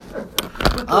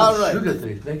All right. Sugar to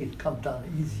it, make it come down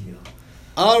easier.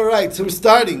 All right, so we're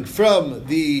starting from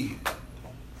the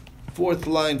fourth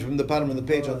line from the bottom of the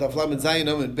page on Daf Lamed Zayin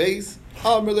Amud Beis.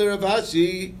 Amar le Rav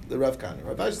Ashi, the Rav Kana.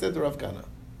 Rav Ashi said to Rav Kana,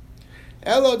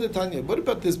 Elo de Tanya, what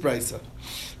about this brisa?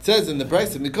 It says in the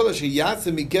brisa, Mikol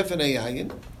sheyatsa migefen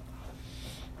hayayin,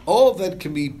 all that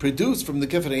can be produced from the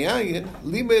gefen hayayin,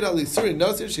 limeid al isurim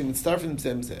nazir shemitztarfim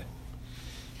zemzeh,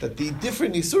 that the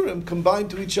different isurim combine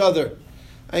to each other.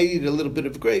 I eat a little bit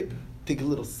of grape, take a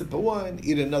little sip of wine,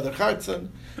 eat another chartzon,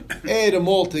 add them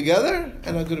all together,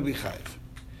 and I'm going to be chayiv.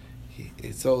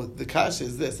 So the kasha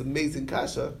is this amazing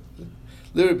kasha.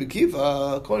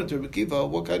 According to Rebbe Kiva,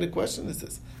 what kind of question is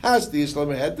this? If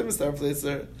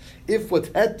what's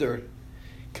heter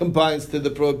combines to the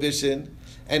prohibition,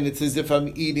 and it's as if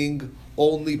I'm eating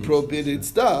only prohibited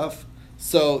stuff,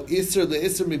 so Isser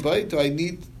le'Isser mibayit, do I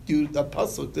need you a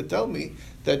pasuk to tell me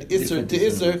that Isser to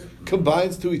Isser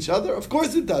combines to each other? Of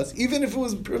course it does. Even if it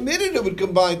was permitted, it would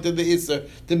combine to the Isser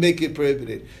to make it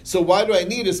prohibited. So why do I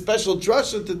need a special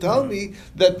drasha to tell me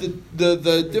that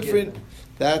the different...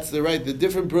 That's the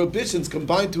different prohibitions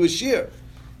combined to a shear?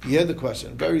 You hear the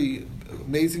question. Very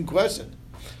amazing question.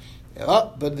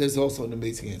 But there's also an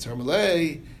amazing answer.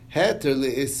 Heter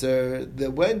le'Isser,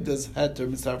 when does heter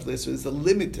mitzarf le'Isser? There's a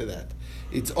limit to that.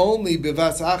 It's only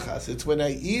bivas achas. It's when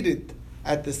I eat it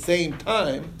at the same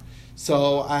time.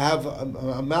 So I have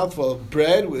a mouthful of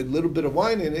bread with a little bit of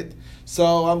wine in it.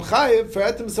 So I'm chayiv for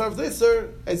heter mitzarf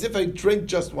le'Isser as if I drink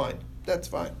just wine. That's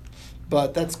fine.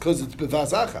 But that's because it's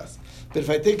bivas achas. But if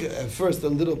I take first a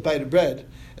little bite of bread,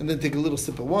 and then take a little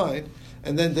sip of wine,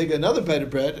 and then take another bite of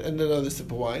bread, and another sip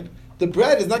of wine, the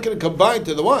bread is not going to combine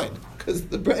to the wine, because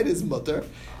the bread is mutter,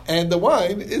 and the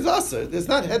wine is aser. There's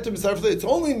not heter mitzaref. It's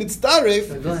only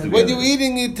mitzaref when you're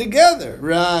eating it together.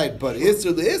 Right, but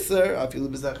isser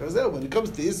le'isser, when it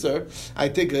comes to isser,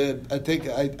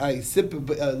 I sip a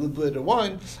little bit of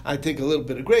wine, I take a little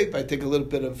bit of grape, I take a little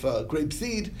bit of grape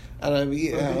seed, and I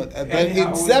eat, but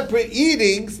in separate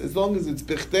eatings, as long as it's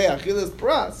bichtei achilas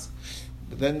pras,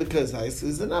 but then the kazais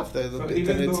is enough.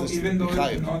 Even though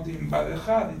it's not in bad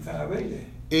echad, it's avele.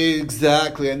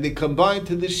 Exactly, and they combine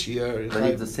to the shear. But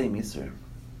it's the same Isser.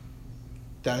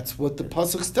 That's what the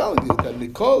pasuk's telling you. That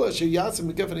Mikol sheyatsa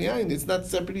migefen hayayin, it's not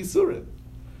separate isurim.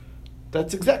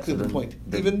 That's exactly the point.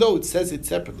 Even though it says it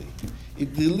separately,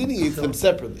 it delineates them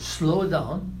separately. Slow it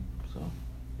down.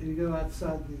 You go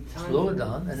outside the time. Slow it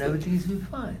down, and everything is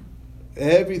fine.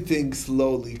 Everything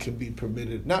slowly can be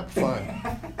permitted. Not fine,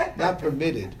 not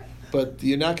permitted, but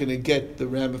you're not going to get the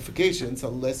ramifications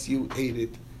unless you ate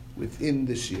it within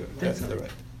the shear. That's the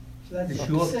right. So that's The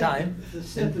short time. The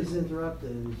sip is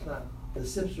interrupted. It's not. The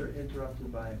sips are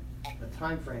interrupted by a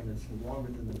time frame that's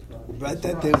longer than the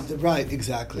 12. Right,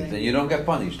 exactly. Then you don't get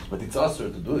punished, but it's usher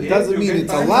to do it. It doesn't mean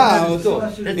it's allowed.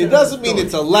 It doesn't mean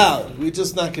it's allowed. We're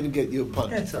just not going to get you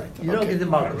punished. That's right. You don't get the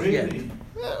marbles yet.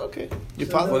 Yeah, okay. You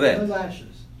So follow For that. no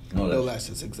lashes. No No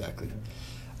lashes, exactly.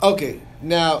 Okay,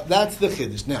 now that's the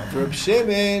chiddush. Now for Reb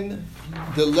Shimon,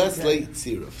 the less late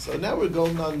siruf. So now we're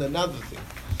going on another thing.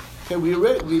 Okay,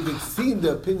 we've been seeing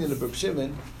the opinion of Reb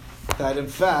Shimon that in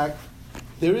fact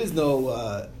there is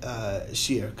no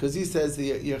shear because he says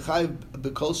you're chayiv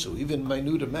b'kolshu, even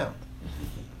minute amount.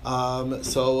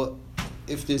 So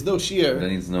if there's no shear,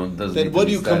 then what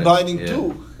are you combining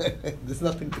to? There's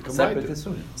nothing to combine to.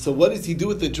 So what does he do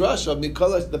with the drush of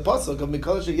Mikolash, the pasuk of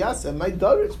Mikolash Sheyasa? My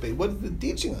Darish Bey. What is it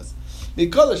teaching us?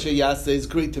 Mikolash Sheyasa is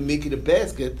great to make it a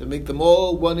basket, to make them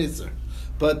all one isser.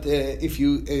 But if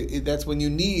you, that's when you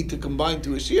need to combine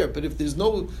to a shear. But if there's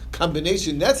no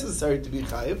combination necessary to be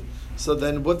chayiv, so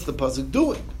then what's the pasuk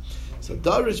doing? So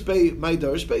Darish Bey, my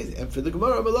Darish Bey, and for the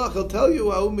Gemara Malach, I'll tell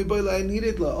you, I need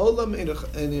it la'olam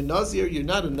in a nazir. You're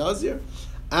not a nazir,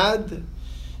 ad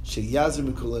sheyazir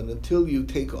mikulin, until you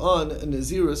take on a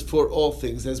nazirus for all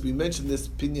things. As we mentioned this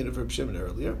opinion of Reb Shimon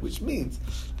earlier, which means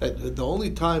that the only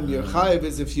time you're chayiv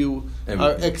is if you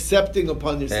are accepting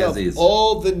upon yourself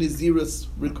all the nazirus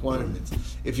requirements.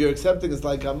 If you're accepting, it's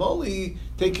like I'm only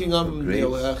taking on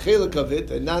a chelik of it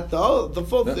and not the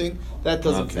full thing. That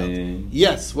doesn't count.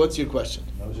 Yes. What's your question?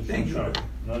 Thank you.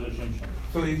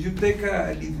 So if you take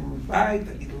a little bite,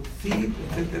 a little sip,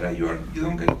 etc., you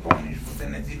don't get punished for the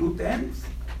nezirut ends?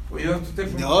 Or you have to take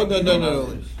from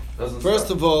No. First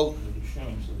of all,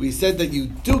 we said that you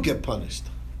do get punished.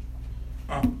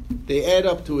 They add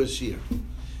up to a shear.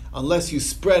 Unless you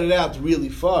spread it out really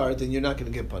far, then you're not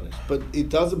going to get punished. But it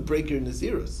doesn't break your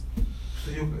nazirus.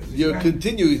 So you're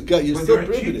still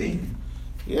prohibited. Cheating.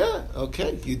 Yeah,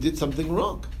 okay, you did something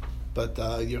wrong, but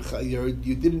you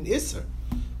did an isser.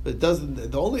 But it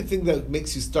doesn't. The only thing that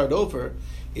makes you start over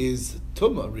is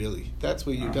tumah. Really, that's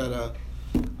where you gotta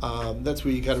That's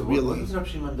where you got to So really. What does Rav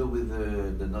Shimon do with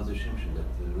the Nazir Shimshon that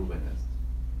Reuben asked?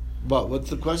 But what's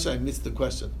the question? I missed the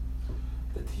question.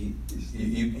 That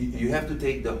you have to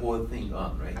take the whole thing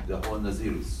on, right? The whole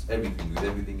Nazirus, everything, with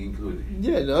everything included.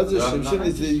 Yeah, Nazir No, Shimshon no,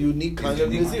 is a unique kind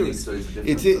of unique, Nazirus. so it's a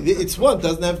It's different- it's one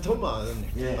doesn't have Tumah.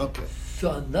 Yeah. Okay. So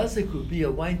a Nazir could be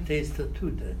a wine taster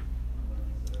too then.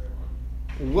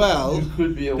 Well, You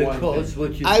could be a Because wine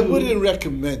what you I do, wouldn't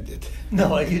recommend it.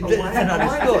 No, you, that's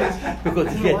another story.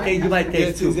 Because if you might Yes,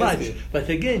 taste too much. exactly. But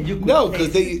again, you could No,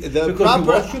 taste because it the because proper. you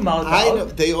wash your mouth I out. know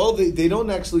they don't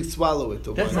actually swallow it.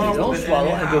 The That's wine. why they don't but swallow,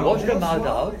 and they anyhow, wash their mouth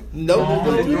out. No,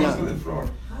 They they do throw it not. to the floor.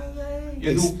 They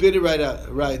You do- spit it right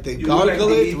out. Right, they You do like gargle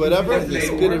the it, eat whatever, the and they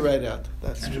flavors. spit it right out.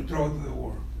 That's and you true. throw it to the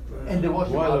wall. And they wash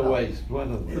their What mouth a out waste, what a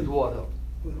waste. with water.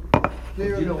 Clear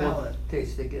You the don't want palate. to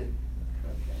taste again.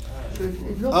 Okay, So all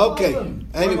right. it's no Okay. problem.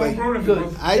 Anyway, Well, no problem, Good.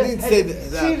 because- I Just didn't say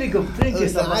have that. feeling of drinking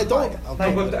Listen, some I don't. fine.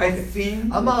 Okay. No, but I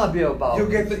think I'm happy about you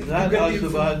it. get the, you Not get also the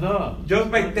bad, no.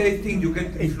 just by tasting you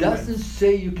get the It influence. doesn't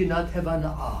say you cannot have an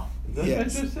ah. That's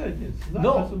Yes. what you said, it's not No,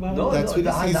 also bad. no, That's no,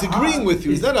 what he's the agreeing with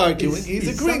you. He's not arguing. is- He's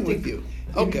is agreeing with something- you.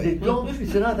 They Okay. don't,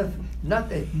 it's not a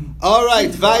All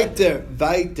right, weiter.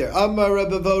 Amar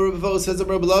Rabbi Vo says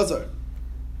Rabbi Lazar.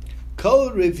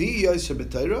 Kol Reviya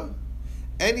Shabbatayra.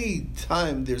 Any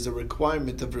time there's a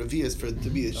requirement of Reviyas for it to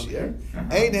be a shear,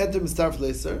 Ein Heter Mistarf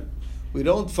Leser. We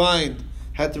don't find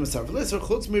Heter Mistarf Leser.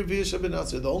 Chutz Mi Reviyas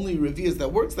Shabbat The only Reviyas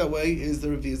that works that way is the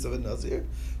Reviyas of a Nazir.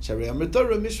 Shari Amar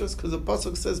Torah Mishras, because the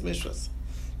pasuk says Mishras.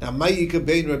 Now, Mayika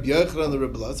Bein Rabbi Yochanan and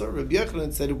Rabbi Lazar. Rabbi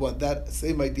Yochanan said that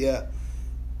same idea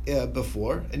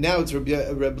before, and now it's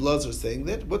Rabbi Lazar saying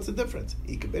that. What's the difference?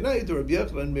 Rabbi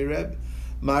Yochanan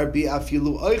Marbi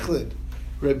Afilu Eichlin.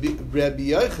 Rabbi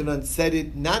Yochanan said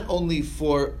it not only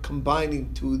for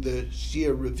combining to the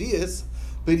sheer revius,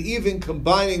 but even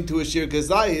combining to a sheer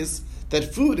gazayis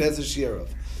that food has a sheer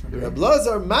of. Rabbi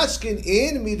Lazar mashkin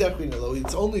in midachinelo.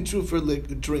 It's only true for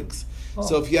drinks. Oh.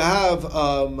 So if you have,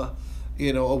 a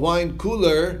wine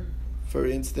cooler, for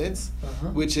instance,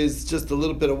 which is just a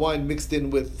little bit of wine mixed in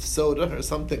with soda or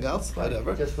something else, Right,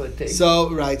 whatever. just for a taste. So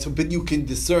but you can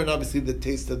discern obviously the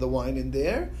taste of the wine in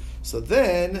there. So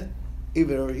then,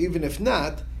 even if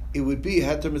not, it would be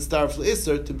heter mitzaref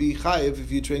le'isser to be chayiv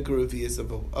if you drink a revius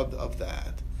of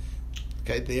that.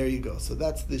 Okay, there you go. So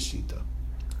that's the shita.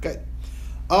 Okay,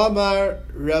 Amar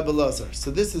Rabbi Lazar.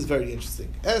 So this is very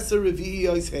interesting. Eser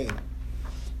revi'iyos hein.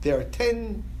 There are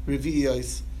 10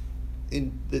 revi'iyos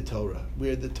in the Torah,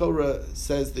 where the Torah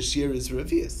says the shear is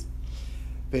revius.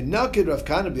 Benakid Rav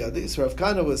Kana b'yadei. So Rav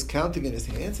Kana was counting in his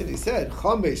hands, and he said,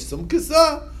 Chamesh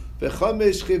sumkasa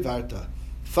v'chamesh chivarta.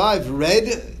 5 red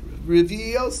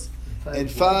revios and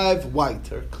 5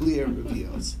 white or clear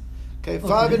revios. Okay,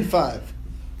 5 and 5.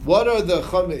 What are the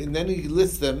chamesh? And then he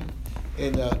lists them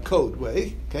in a code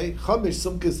way. Okay, chamesh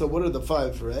sumkasa. What are the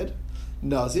 5 red?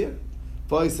 Nazir,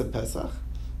 Vayis Pesach.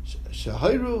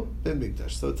 Shahayru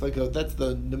b'mikdash. So it's like that's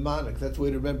the mnemonic. That's the way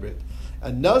to remember it.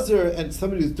 A Nazir and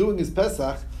somebody who's doing his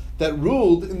Pesach that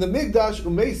ruled in the Mikdash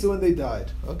umesu when they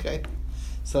died. Okay,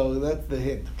 so that's the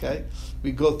hint. Okay,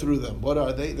 we go through them. What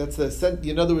are they? That's a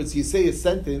in other words, you say a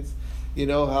sentence. You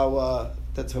know how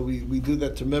that's how we do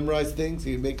that to memorize things.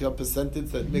 You make up a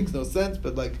sentence that makes no sense,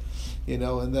 but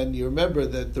and then you remember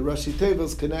that the Rashi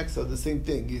tables connect. So the same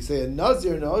thing. You say a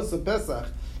Nazir and a Pesach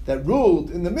that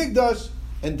ruled in the Mikdash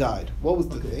and died. What was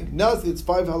the thing? Nazir, it's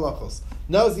 5 halachos.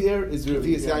 Nazir is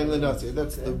Revius Yain LeNazir.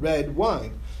 That's the red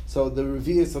wine. So the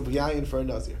Revius of Yain for a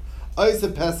Nazir.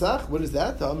 Oisa Pesach, what is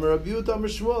that? Amar Rabbi Yehuda, Amar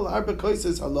Shmuel, Arba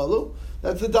Koises Halalu.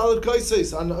 That's the Dalet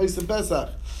Koises on Oisa Pesach.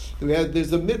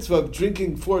 There's a mitzvah of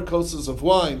drinking 4 kosses of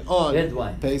wine on Red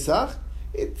wine. Pesach.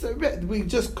 It's a red. We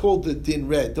just called the din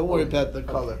red. Don't worry about the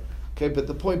color. Okay, but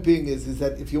the point being is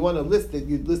that if you want to list it,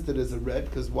 you'd list it as a red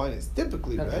because wine is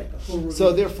typically red.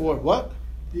 So therefore, what?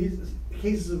 These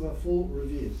cases of a full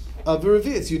revius. Of a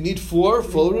revius. You need 4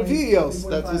 full 3.5 revios.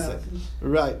 That's what it says. ounces.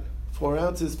 Right. 4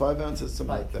 ounces, 5 ounces,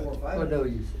 something like 4 or that. 5. Whatever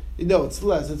you say. No, it's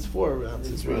less. It's 4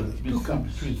 ounces, really.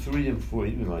 Between 3 and 4,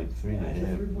 even like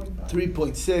 3.5.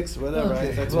 3.6, whatever.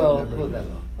 Okay, That's well, what I remember.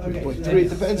 whatever. Okay, 3.3. so It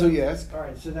depends who you ask. All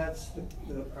right, so that's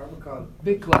the avocado.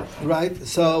 Big question. Right.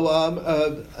 So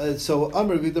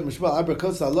Amr Vidam Mishma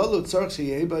Abrakos Alalu Tzarch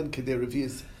Sheyeba and Kedei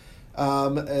Revius.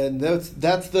 And that's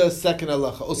the second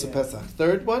halacha, Osa Pesach.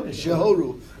 Third one,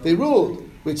 Shehoru. They ruled,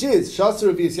 which is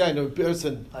Shasar Revius Yain. A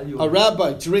person, a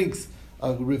rabbi drinks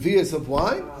a revius of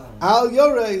wine. Al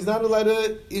Yora is not allowed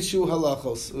to issue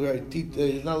halachos. Right?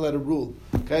 He's not allowed to rule.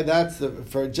 Okay, that's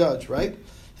for a judge, right?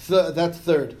 That's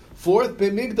third. Fourth,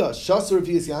 B'migdash Shasar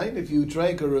Revius Yain. If you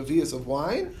drank a revius of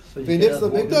wine, So you V'nifs cannot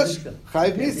walk in l'mikdash, Mikdash.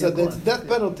 chayiv Yeah, misa. yeah, That's go on. death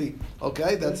penalty.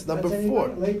 Okay, that's number four.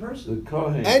 Lay person. The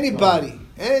Kohen.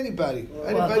 Anybody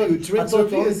who drinks or I thought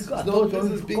beers only- has I no thought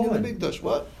business only being in Kohen. the Mikdash.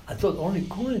 What? I thought only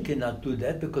Kohen cannot do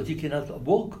that because he cannot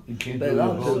walk. You can't But do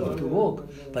allowed the to walk. walk.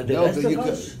 But the No, rest but of you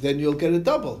us, then you'll get a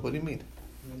double. What do you mean?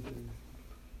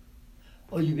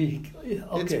 oh, you mean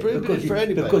okay? prohibited because for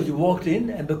anybody. Because you walked in,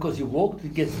 and because you walked, you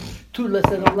get 2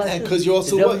 lesser of license. And because you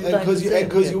also Is that want, what and because you're trying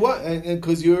to say? and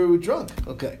because you're drunk.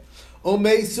 Okay.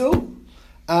 Omesu.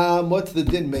 What's the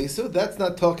din mesu? That's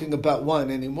not talking about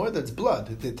wine anymore. That's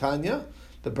blood. Titania.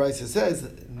 The Brisa says,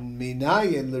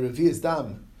 "Minayin l'revi'as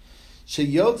dam,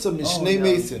 sheyotza mishnei no.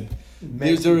 mason."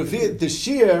 There's a revi', the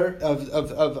shear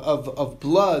of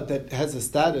blood that has a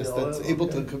status The oil, that's able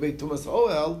to okay. convey tumas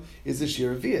oil is a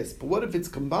shear revi'as. But what if it's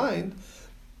combined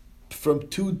from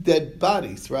 2 dead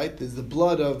bodies? Right? There's the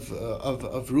blood of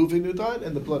Reuven who died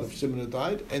and the blood of Shimon who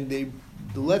died, and they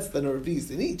less than a revi'as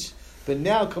in each. But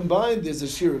now combined, there's a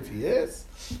shear revi'as.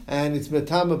 And it's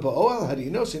metama ba'oel. How do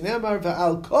you know? Shene'amar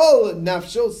va'al kol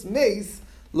nafshos meis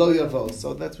lo yavo.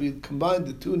 So that's we combined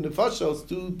the 2 nefashos,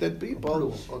 2 dead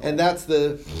people, Okay. and that's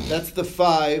the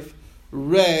 5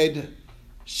 red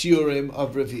shiurim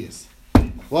of revi'as.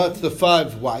 What's the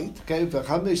 5 white? Okay,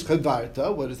 v'chamish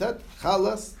chavarta. What is that?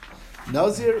 Chalas,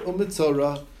 nazir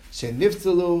umitzora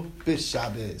sheniftzelu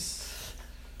b'shabes.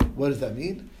 What does that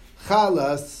mean?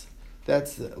 Chalas.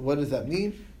 What does that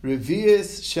mean?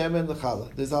 Revi'as shemen l'chala.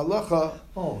 There's halacha.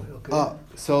 Oh, okay.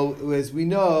 So as we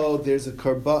know, there's certain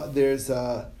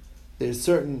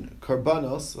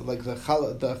karbanos like the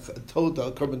challah, the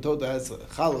toda, korban toda has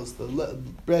chalos, the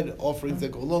bread offerings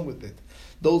that go along with it.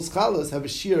 Those chalos have a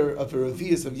shear of a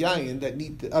revi'as of yayin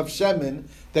of shemen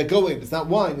that go in. It's not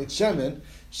wine; it's shemen.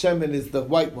 Shemen is the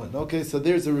white one. Okay, so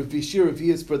there's a shear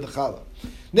revi'as for the challah.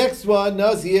 Next one,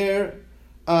 nazir.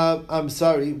 I'm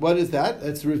sorry, what is that?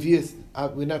 It's revi'as.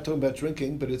 We're not talking about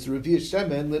drinking, but it's revi'as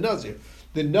shemen lenazir.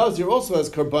 The nazir also has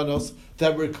karbanos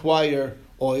that require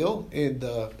oil in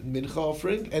the mincha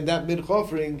offering, and that mincha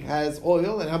offering has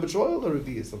oil. And how much oil? A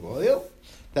revi'as of oil.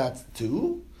 That's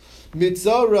 2.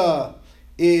 Mitzora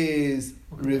is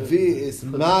revi'as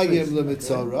mayim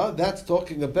lemitzora. That's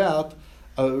talking about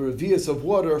a revi'as of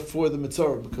water for the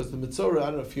mitzora, because the mitzora, I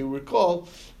don't know if you recall,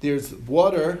 there's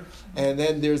water, and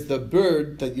then there's the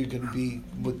bird that you can be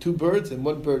with 2 birds, and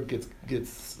one bird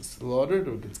gets slaughtered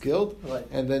or gets killed, Right.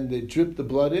 and then they drip the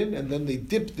blood in, and then they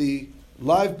dip the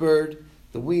live bird,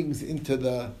 the wings into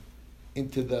the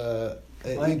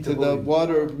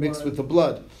water mixed with the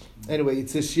blood. Anyway,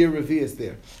 it's a sheer revi'as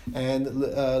there, and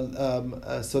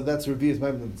so that's revi'as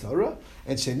ma'im l'mitzora.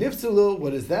 And sheniftzulu,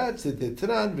 what is that? So the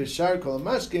Tanan v'shar kol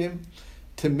mashkim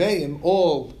tameim,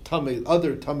 all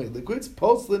other tamei liquids.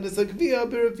 Poslin is a gvia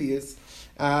b'revi'as.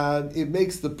 It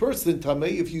makes the person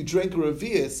tamei if you drink a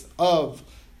revi'as of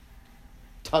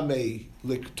tamei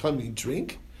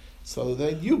drink. So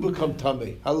then you become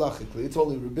tamei halachically. It's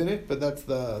only rabbinic, but that's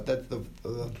the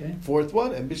Okay. 4th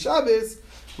one. And b'Shabbos,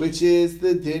 which is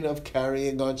the din of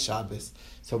carrying on Shabbos.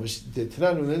 So the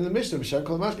Tananu in the Mishnah, b'shar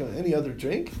kol mashkim, any other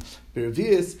drink,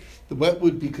 b'revi'as, what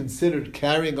would be considered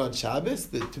carrying on Shabbos,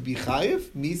 to be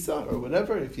chayiv, misa, or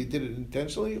whatever, if you did it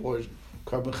intentionally, or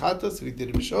karban chatas, if you did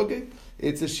it b'shogeg,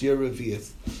 it's a shir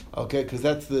revi'as. Okay, because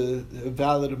that's the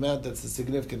valid amount, that's the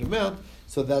significant amount,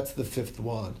 so that's the 5th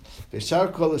one.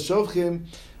 B'shar kol hashovchim,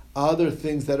 other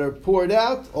things that are poured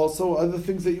out, also other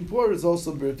things that you pour is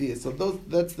also b'revi'as. So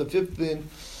that's the 5th thing.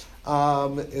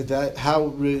 That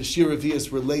how shir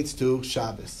revi'as relates to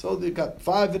Shabbos. So they got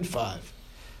 5 and 5.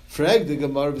 Frag the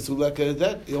Gemara v'suleka.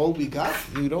 That all we got.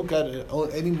 You don't got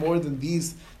any more than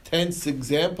these 10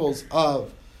 examples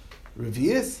of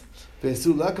revi'as.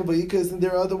 V'suleka v'yika, isn't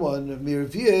there other one?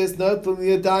 Revi'as not from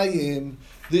the yadayim.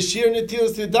 The shir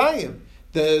netilas yadayim.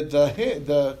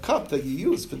 The cup that you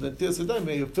use for the netilas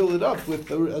yadayim, you fill it up with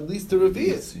at least the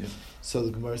revi'as. Yeah. So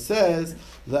the Gemara says,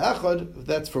 "Le'achad,"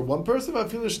 that's for one person,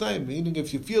 meaning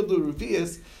if you feel the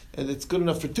revi'as, and it's good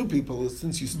enough for 2 people,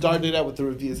 since you started out with the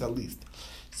revi'as at least.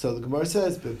 So the Gemara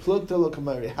says,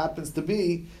 it happens to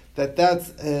be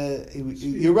that's,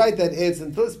 you're right, that adds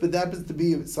in this, but that happens to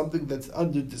be something that's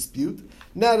under dispute.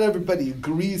 Not everybody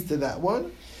agrees to that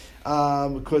one,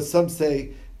 because some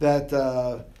say that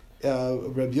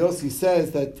Rabbi Yossi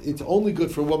says that it's only good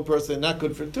for 1 person, not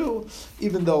good for 2,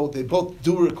 even though they both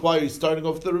do require starting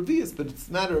off the revi'as, but it's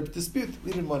a matter of dispute.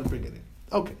 We didn't want to bring it in.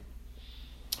 Okay.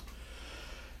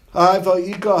 There's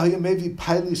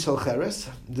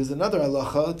another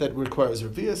halacha that requires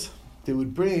revi'as. They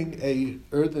would bring a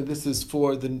earthen. This is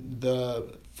for the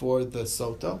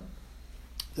sota.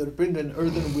 They would bring an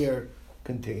earthenware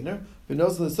container,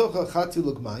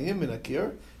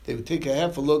 They would take a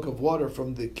half a lug of water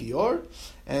from the kior,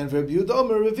 and Rabbi Yehuda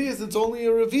Omer revius. It's only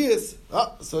a revius.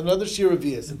 So another shir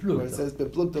revius where it says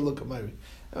beplukta lukamayri.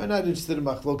 And we're not interested in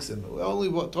machloksim. We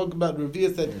only talk about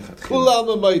revius that kulal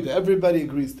mamayda. Everybody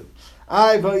agrees to.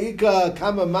 Ay va'ika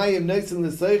kama mayim neisin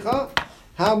l'seicha.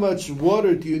 How much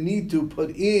water do you need to put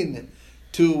in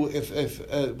to if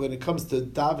when it comes to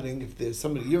davening? If there's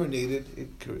somebody urinated,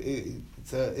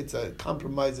 it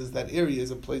compromises that area as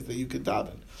a place that you could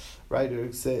daven. Right,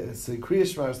 or say Kriya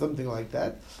Shema or something like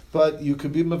that. But you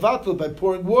could be mevatel by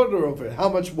pouring water over it. How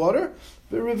much water?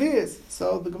 The revius.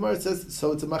 So the Gemara says,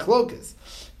 so it's a machlokas.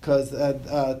 Because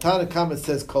Tana Kama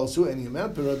says kolshu, any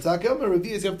amount, but Ratzak Yomer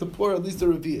revius, you have to pour at least a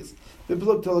revius.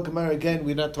 Biblik Tol Gemara, again,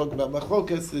 we're not talking about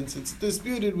machlokas, since it's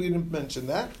disputed, we didn't mention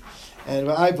that. And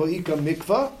V'ai Vo'ika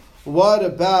mikvah. What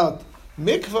about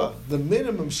mikvah? The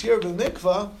minimum share of a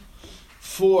mikvah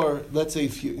for, let's say,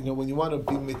 if when you want to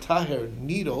be mitaher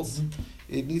needles,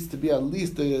 it needs to be at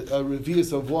least a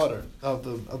revius of water, of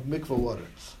mikvah water.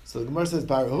 So the Gemara says,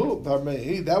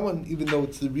 that one, even though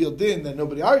it's the real din that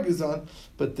nobody argues on,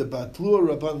 but the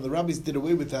Batlua Rabban, the rabbis did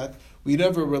away with that. We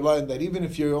never rely on that. Even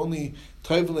if you're only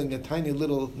toveling a tiny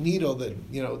little needle that,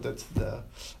 that's the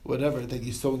whatever, that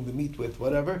you're sewing the meat with,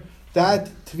 whatever,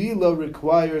 that tvila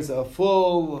requires a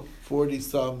full 40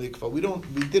 saw mikvah. We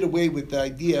did away with the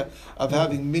idea of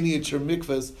having miniature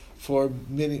mikvahs for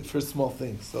small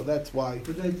things. So that's why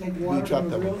Could they take water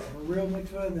from a real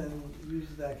mikvah and then use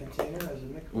that container as a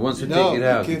mikvah? Once you take it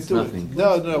out, it's nothing.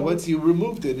 No. Once you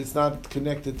removed it, it's not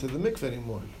connected to the mikvah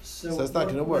anymore. So it's not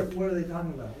going to work. What are they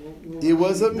talking about? It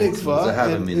was a mikvah.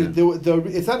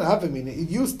 It's not a havamina. It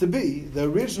used to be, the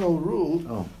original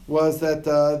rule was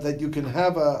that you can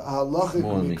have a halachic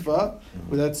mikvah,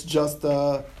 where that's just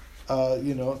that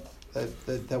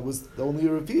was only a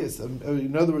revius.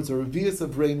 In other words, a revius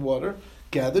of rainwater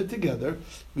gathered together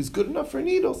was good enough for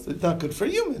needles. It's not good for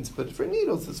humans, but for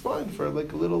needles, it's fine for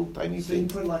like a little tiny thing.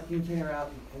 So you put like a container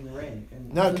out in the rain.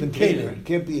 Not a container. It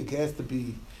can't be. It has to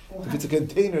be. If it's a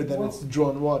container, then it's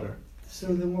drawn water. So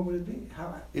then, what would it be?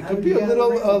 It could be a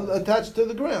little attached to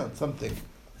the ground, something.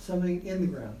 Something in the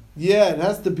ground. Yeah, it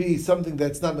has to be something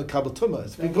that's not mekabel tumah.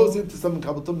 If it goes into some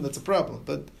mekabel tumah, that's a problem.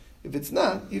 But if it's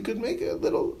not, you could make a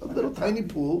little tiny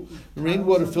pool.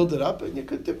 Rainwater filled it up, and you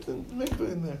could dip the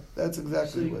mikveh in there. That's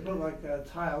exactly what. So you put like a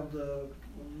tiled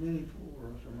mini pool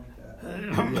or something like that.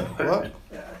 Yeah. What?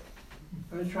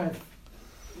 I'm trying to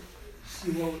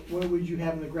see what would you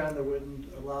have in the ground that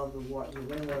wouldn't allow the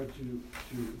rainwater to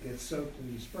get soaked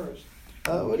and dispersed.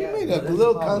 What do you mean? A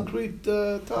little concrete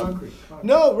tub? Concrete.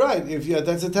 No, right.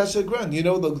 That's attached to the ground.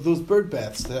 Those bird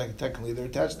baths, technically, they're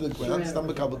attached to the ground. It's not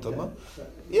mekabel tumah.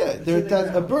 Yeah, they're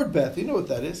attached. A bird bath, you know what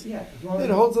that is? Yeah. It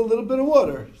holds a little bit of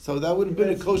water. So that would have been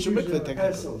a kosher mikveh,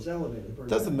 technically. It's elevated.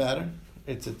 Doesn't matter.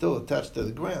 It's still attached to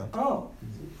the ground. Oh.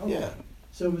 Okay. Yeah.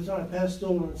 So if it's on a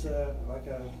pedestal and it's like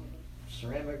a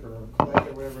ceramic or clay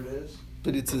or whatever it is.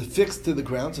 But it's affixed to the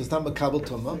ground, so it's not mekabel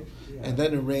tumah. Yeah. And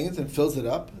then it rains and fills it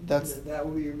up. That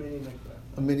would be your mini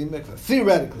mikveh. A mini mikveh,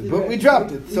 theoretically, but we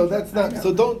dropped it, so that's not.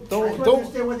 So don't. I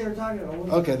understand what they were talking about.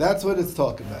 Okay, that's what it's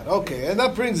talking about. Okay, and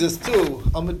that brings us to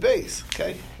Amud Beis.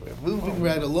 Okay, we're moving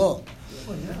right along.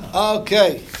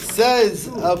 Okay, says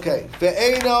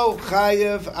ve'eno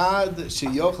chayev ad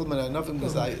sheyochel min hanafim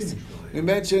gazayis. We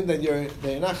mentioned that you're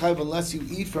not chayev unless you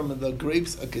eat from the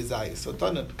grapes of gazayis. So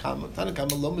Tana Kama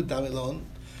lo medam elon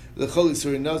lechol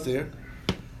yisur nazir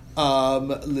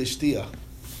l'shtia.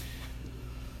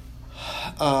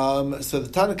 So the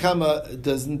Tana Kama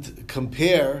doesn't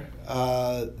compare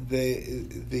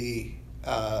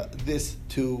this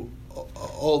to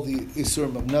all the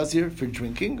isurim of nazir for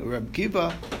drinking. Rabbi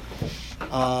Kiva,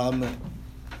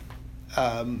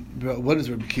 what does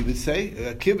Rabbi Kiva say?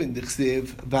 Kivin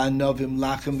dichsiv v'anovim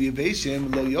lachem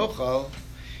v'yaveshim lo yochal.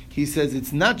 He says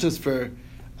it's not just for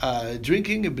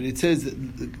drinking, but it says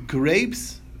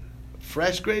grapes,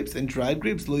 fresh grapes and dried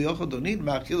grapes lo yochal don't eat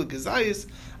ma'achil kazayis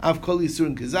av kol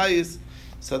yisurin kazayis.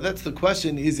 So that's the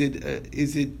question: is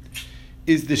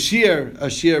the shear a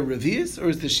shear revius, or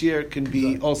is the shear can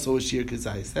be also a shear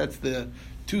kazayis? That's the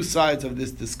two sides of this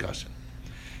discussion.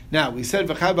 Now we said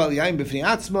all the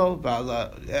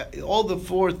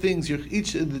four things,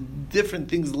 each of the different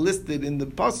things listed in the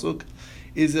pasuk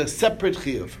is a separate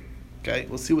chiyuv. Okay,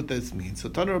 we'll see what this means. So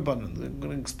Tana Rabbanan, I'm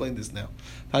going to explain this now.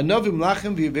 It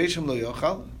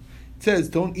says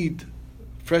don't eat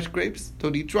fresh grapes,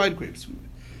 don't eat dried grapes,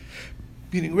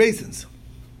 meaning raisins.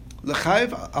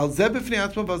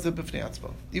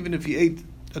 Even if he ate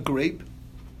a grape,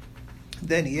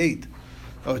 then he ate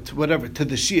to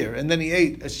the shear, and then he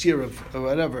ate a shear of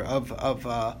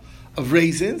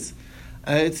raisins.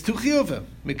 It's two chiyuvim.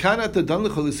 Mikana tadan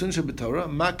l'cholisun shebetorah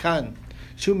makan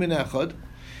shu min echad.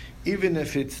 Even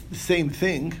if it's the same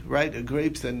thing, right?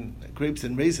 Grapes and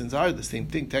raisins are the same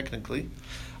thing technically.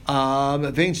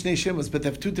 Vein shnei shemus, but they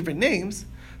have two different names.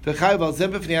 V'chayav al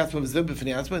zeb b'fnei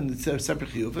atzma, and it's a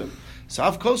separate chiyuvim. So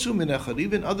av kol shu min echad,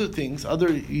 even other things, other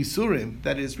yisurim,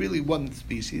 that is really one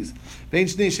species. Vein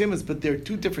shnei shemus, but they're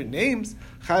two different names.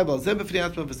 Chayav al zeb b'fnei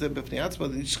atzma, v'zeb b'fnei atzma,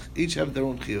 they each have their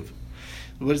own chiyuv.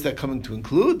 What is that coming to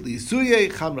include?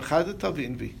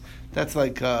 That's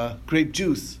like grape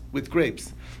juice with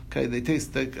grapes. Okay, they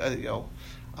taste like I don't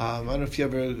know if you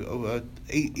ever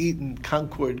eaten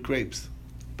Concord grapes,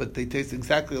 but they taste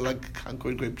exactly like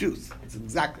Concord grape juice. It's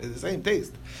exactly the same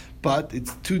taste, but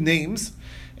it's two names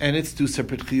and it's two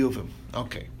separate chiyuvim.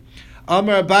 Okay.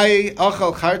 Amar Abaye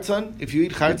achal chartzon. If you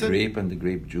eat chartzon, the grape and the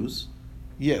grape juice.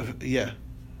 Yeah.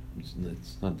 It's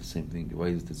not the same thing. Why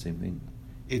is it the same thing?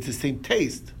 It's the same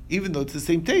taste, even though it's the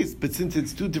same taste. But since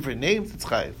it's two different names, it's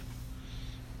chayiv.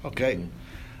 Okay.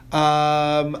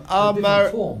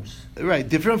 Different forms. Right,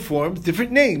 different forms,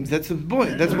 different names. That's the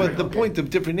point. That's what the point of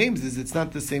different names is. It's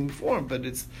not the same form, but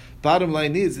it's bottom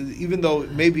line is even though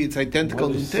maybe it's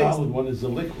identical in taste. One is solid, one is a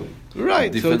liquid.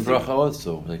 Right. Different bracha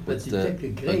also. Like what's the?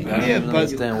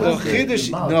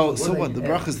 Chiddush. No. So what? The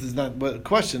brachas is not. But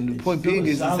question. The point being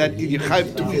is that you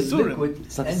chayiv two yisurim.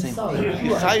 It's not the same thing.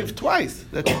 You chayiv twice.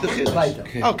 That's the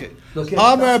chiddush. Okay.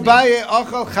 Amar Abaye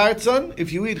achal chartzon.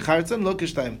 If you eat chartzon, lo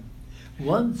kishtaim.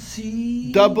 One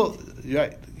seed. Double.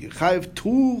 Right. You chayiv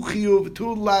two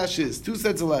lashes, two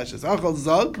sets of lashes. Achal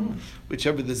zag,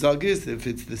 whichever the zag is, if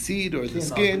it's the seed or the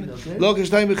skin. Lo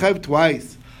kishtaim you chayiv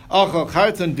twice. Achal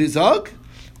chartzon v'zag.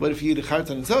 But if you eat a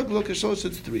chartzon and zag, lo kishlosh,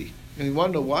 it's three. And you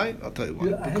want to know why? I'll tell you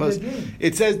why. Because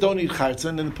it says don't eat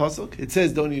chartzon in the pasuk. It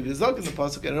says don't eat a zag in the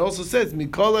pasuk, and it also says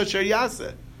mikol asher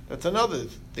yaseh. That's another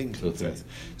thing it says.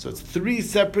 So it's three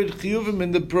separate chiyuvim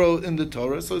in the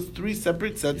Torah. So it's three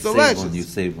separate sets of lashes. You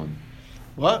save one.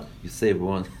 What? You save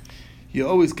one. You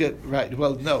always get right.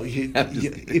 Well, no.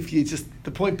 If you just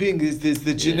the point being is there's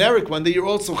the generic one that you're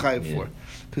also chayiv for,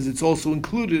 because it's also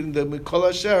included in the mikol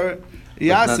asher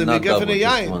yaseh megefene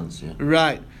yayin.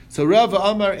 Right. So Rav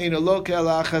Amar ein aloke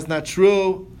elach is not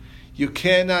true. You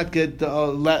cannot get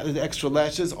the extra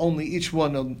lashes, only each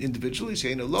one individually. A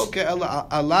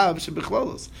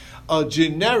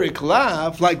generic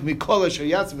lav, like Mikol Asher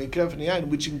Yatzeh Mikefene Yayin,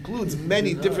 which includes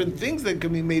many different things that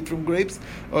can be made from grapes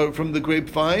or from the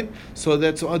grapevine, so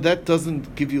that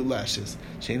doesn't give you lashes.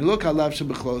 You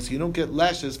don't get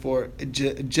lashes for a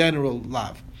general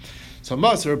lav. So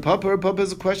Maser Papa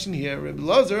has a question here. Rabbi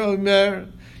Lazar Omer.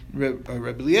 Rabbi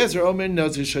Eliezer Omer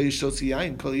Nazir Shayishos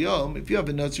Yain Kol Yom. If you have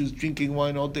a Nazir who's drinking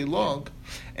wine all day long,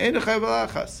 and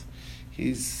he's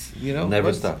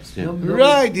never stops. Yeah.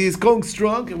 Right, he's going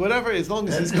strong and whatever. As long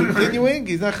as he's continuing,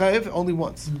 he's not chayiv only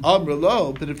once.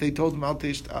 Amrlo, but if they told him al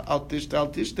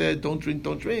tishta, don't drink,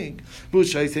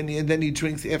 and then he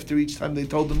drinks after each time they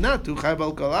told him not to, chayiv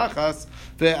al kol achas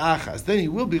ve'achas. Then he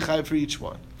will be chayiv for each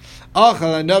one.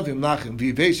 Achal anavim lachim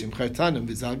v'yiveshim chartanim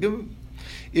v'zagim.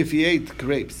 If he ate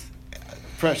grapes,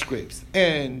 fresh grapes,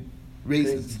 and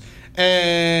raisins,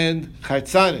 and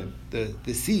chartzanim,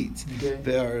 the seeds,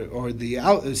 or the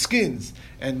skins,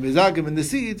 and mezagim and the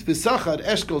seeds, v'sachad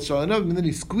eshkol shalanav, and then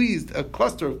he squeezed a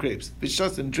cluster of grapes,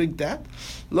 v'shas, and drink that,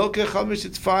 lo kechamish,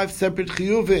 it's 5 separate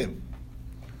chiyuvim.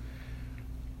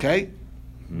 Okay?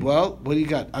 Well, what do you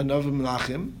got? Anavim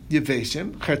lachim,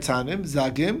 yeveshim, chartzanim,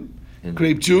 zagim,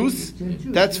 grape juice,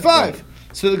 that's 5.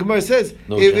 So the Gemara says,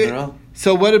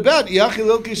 so what about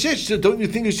Yachil Kishish? So don't you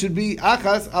think it should be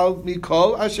Achas al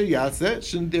Mikol Asher Yaseh?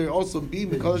 Shouldn't there also be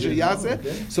Mikol Asher Yaseh?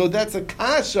 Okay. So that's a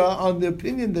kasha on the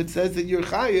opinion that says that you're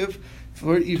chayiv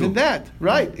for even that.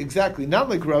 Right, exactly. Not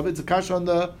like Rav, it's a kasha on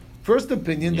the first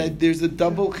opinion that there's a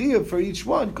double chayiv for each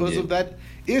one because of that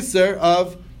Isser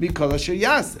of Mikol Asher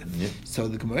Yaseh. So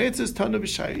the Gemara answers, Tana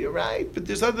B'Shai, you're right, but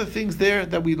there's other things there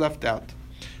that we left out.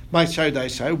 My Shai Dai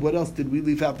Shai, what else did we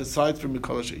leave out besides from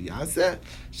Mikol Asher Yaseh?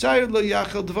 Shai Lo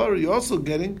Yachal Dvaru, you're also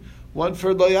getting one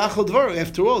for Lo Yachal Dvaru.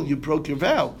 After all, you broke your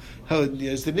vow.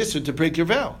 There's the Nisr to break your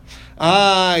vow.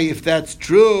 If that's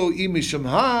true, Imisham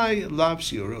Hai, Lav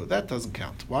Shiuru. That doesn't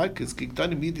count. Why? Because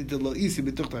Kiktani Midi de Lo Isi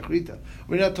B'tuch Nachrita.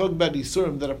 We're not talking about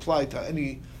Isurim that apply to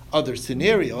any other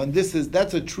scenario. And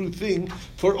that's a true thing.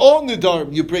 For all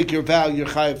Nidarim, you break your vow, you're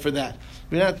chayav for that.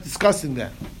 We're not discussing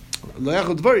that. We're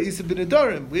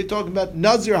talking about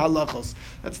Nazir halachos.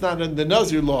 That's not in the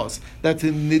Nazir laws. That's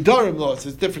in Nidarim laws.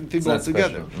 It's different things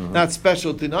altogether. Not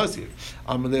special to Nazir.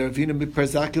 What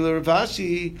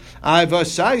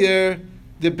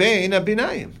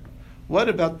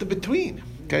about the between?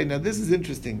 Okay, now this is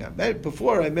interesting.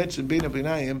 Before I mentioned Bein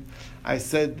HaBinayim, I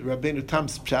said Rabbeinu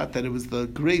Tam's pshat that it was the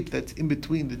grape that's in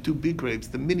between the two big grapes,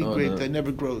 the mini grape that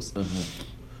never grows.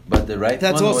 But the ripe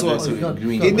That's one also or the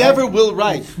green it one? never will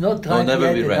ripe. It's not Oh, never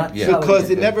yet, be it's ripe, not yeah. sour Because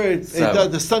yet. it never, Sour.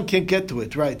 the sun can't get to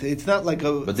it, right? It's not like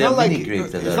a. But it's there not are like mini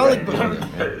grapes that it's are not ripe.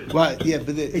 like. Right, yeah,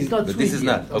 but It's not But sweet this is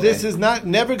yet. not. Okay. this is not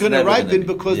never going to never gonna ripen be,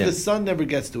 because yeah. the sun never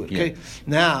gets to it. Okay, Yeah.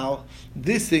 now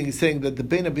this thing is saying that the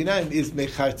Bein HaBinayim is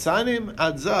mechartzanim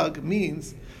ad zag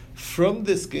means from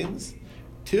the skins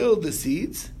till the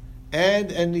seeds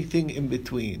and anything in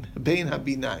between. Bein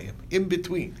HaBinayim, in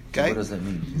between. Okay, What does that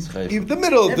mean? It's chayv. in the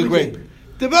middle of the Everything. grape,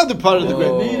 the other part of the Oh.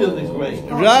 grape. Meat of the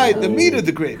grape. Right, the meat of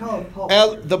the grape.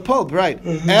 Pulp. The pulp, right.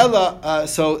 Ella,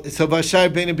 so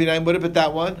Vashai Bein HaBinayim, what about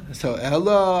that one? So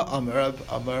Ella, Amar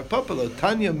Papalo,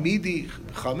 Tanya Midi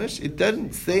Chamish, it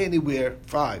doesn't say anywhere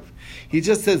 5. He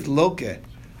just says Loke. It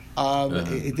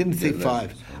didn't say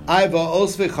 5. Iva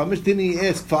Osve Chamish, didn't he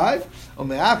ask 5?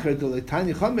 Why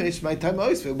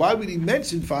would he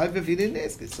mention 5 if he didn't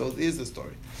ask it? So here's the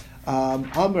story.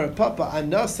 Amar Papa,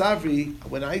 Anna Savri,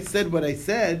 when I said what I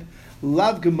said,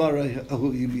 Lav Gemara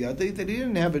that he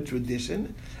didn't have a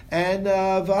tradition, and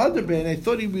V'adarben, I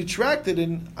thought he retracted,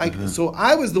 and so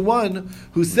I was the one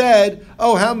who said,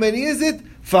 "Oh, how many is it?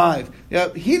 5." Yeah,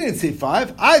 he didn't say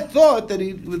 5. I thought that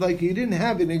he didn't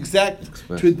have an exact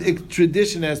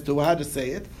tradition as to how to say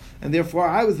it, and therefore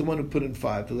I was the one who put in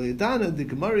 5. The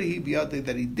Gemara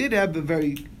that he did have a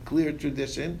very clear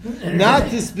tradition, not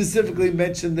to specifically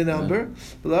mention the number,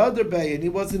 but the other bay, and he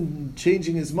wasn't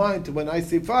changing his mind to when I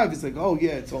say 5. He's like, "Oh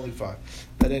yeah, it's only 5."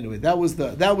 But anyway, that was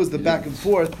the back and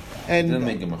forth, and Didn't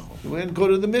make him a chol. we went go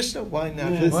to the Mishnah. Why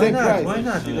not? Yeah. For the Why same not? price. Why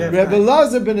not? You have Rebbe time.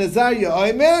 Lazar ben Azariah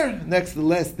Omer. Next, the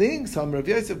last thing. So Rav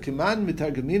Yosef Kiman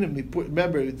mitargaminim.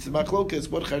 Remember, it's machlokas.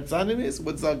 What chartzanim is,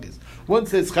 what zag is. One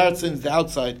says chartzan is the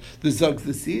outside, the zag's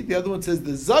the seed. The other one says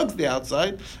the zag's the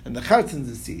outside, and the chartzan is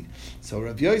the seed. So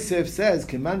Rav Yosef says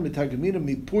Kiman mitargaminim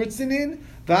mipurtzinin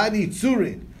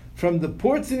v'aditzurin. From the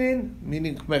portzinin,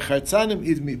 meaning mechartzanim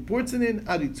is mi portzinin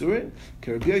aditzurin.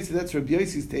 Rabbi Yosef, that's Rabbi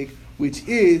Yosef's take, which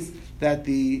is that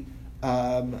the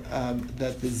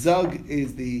zug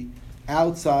is the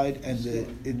outside and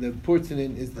the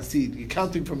portzinin is the seed. You're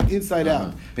counting from inside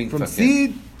out, Pink from fuck,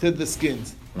 seed to the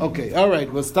skins. Okay, all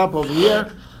right, we'll stop over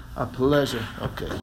here. A pleasure. Okay.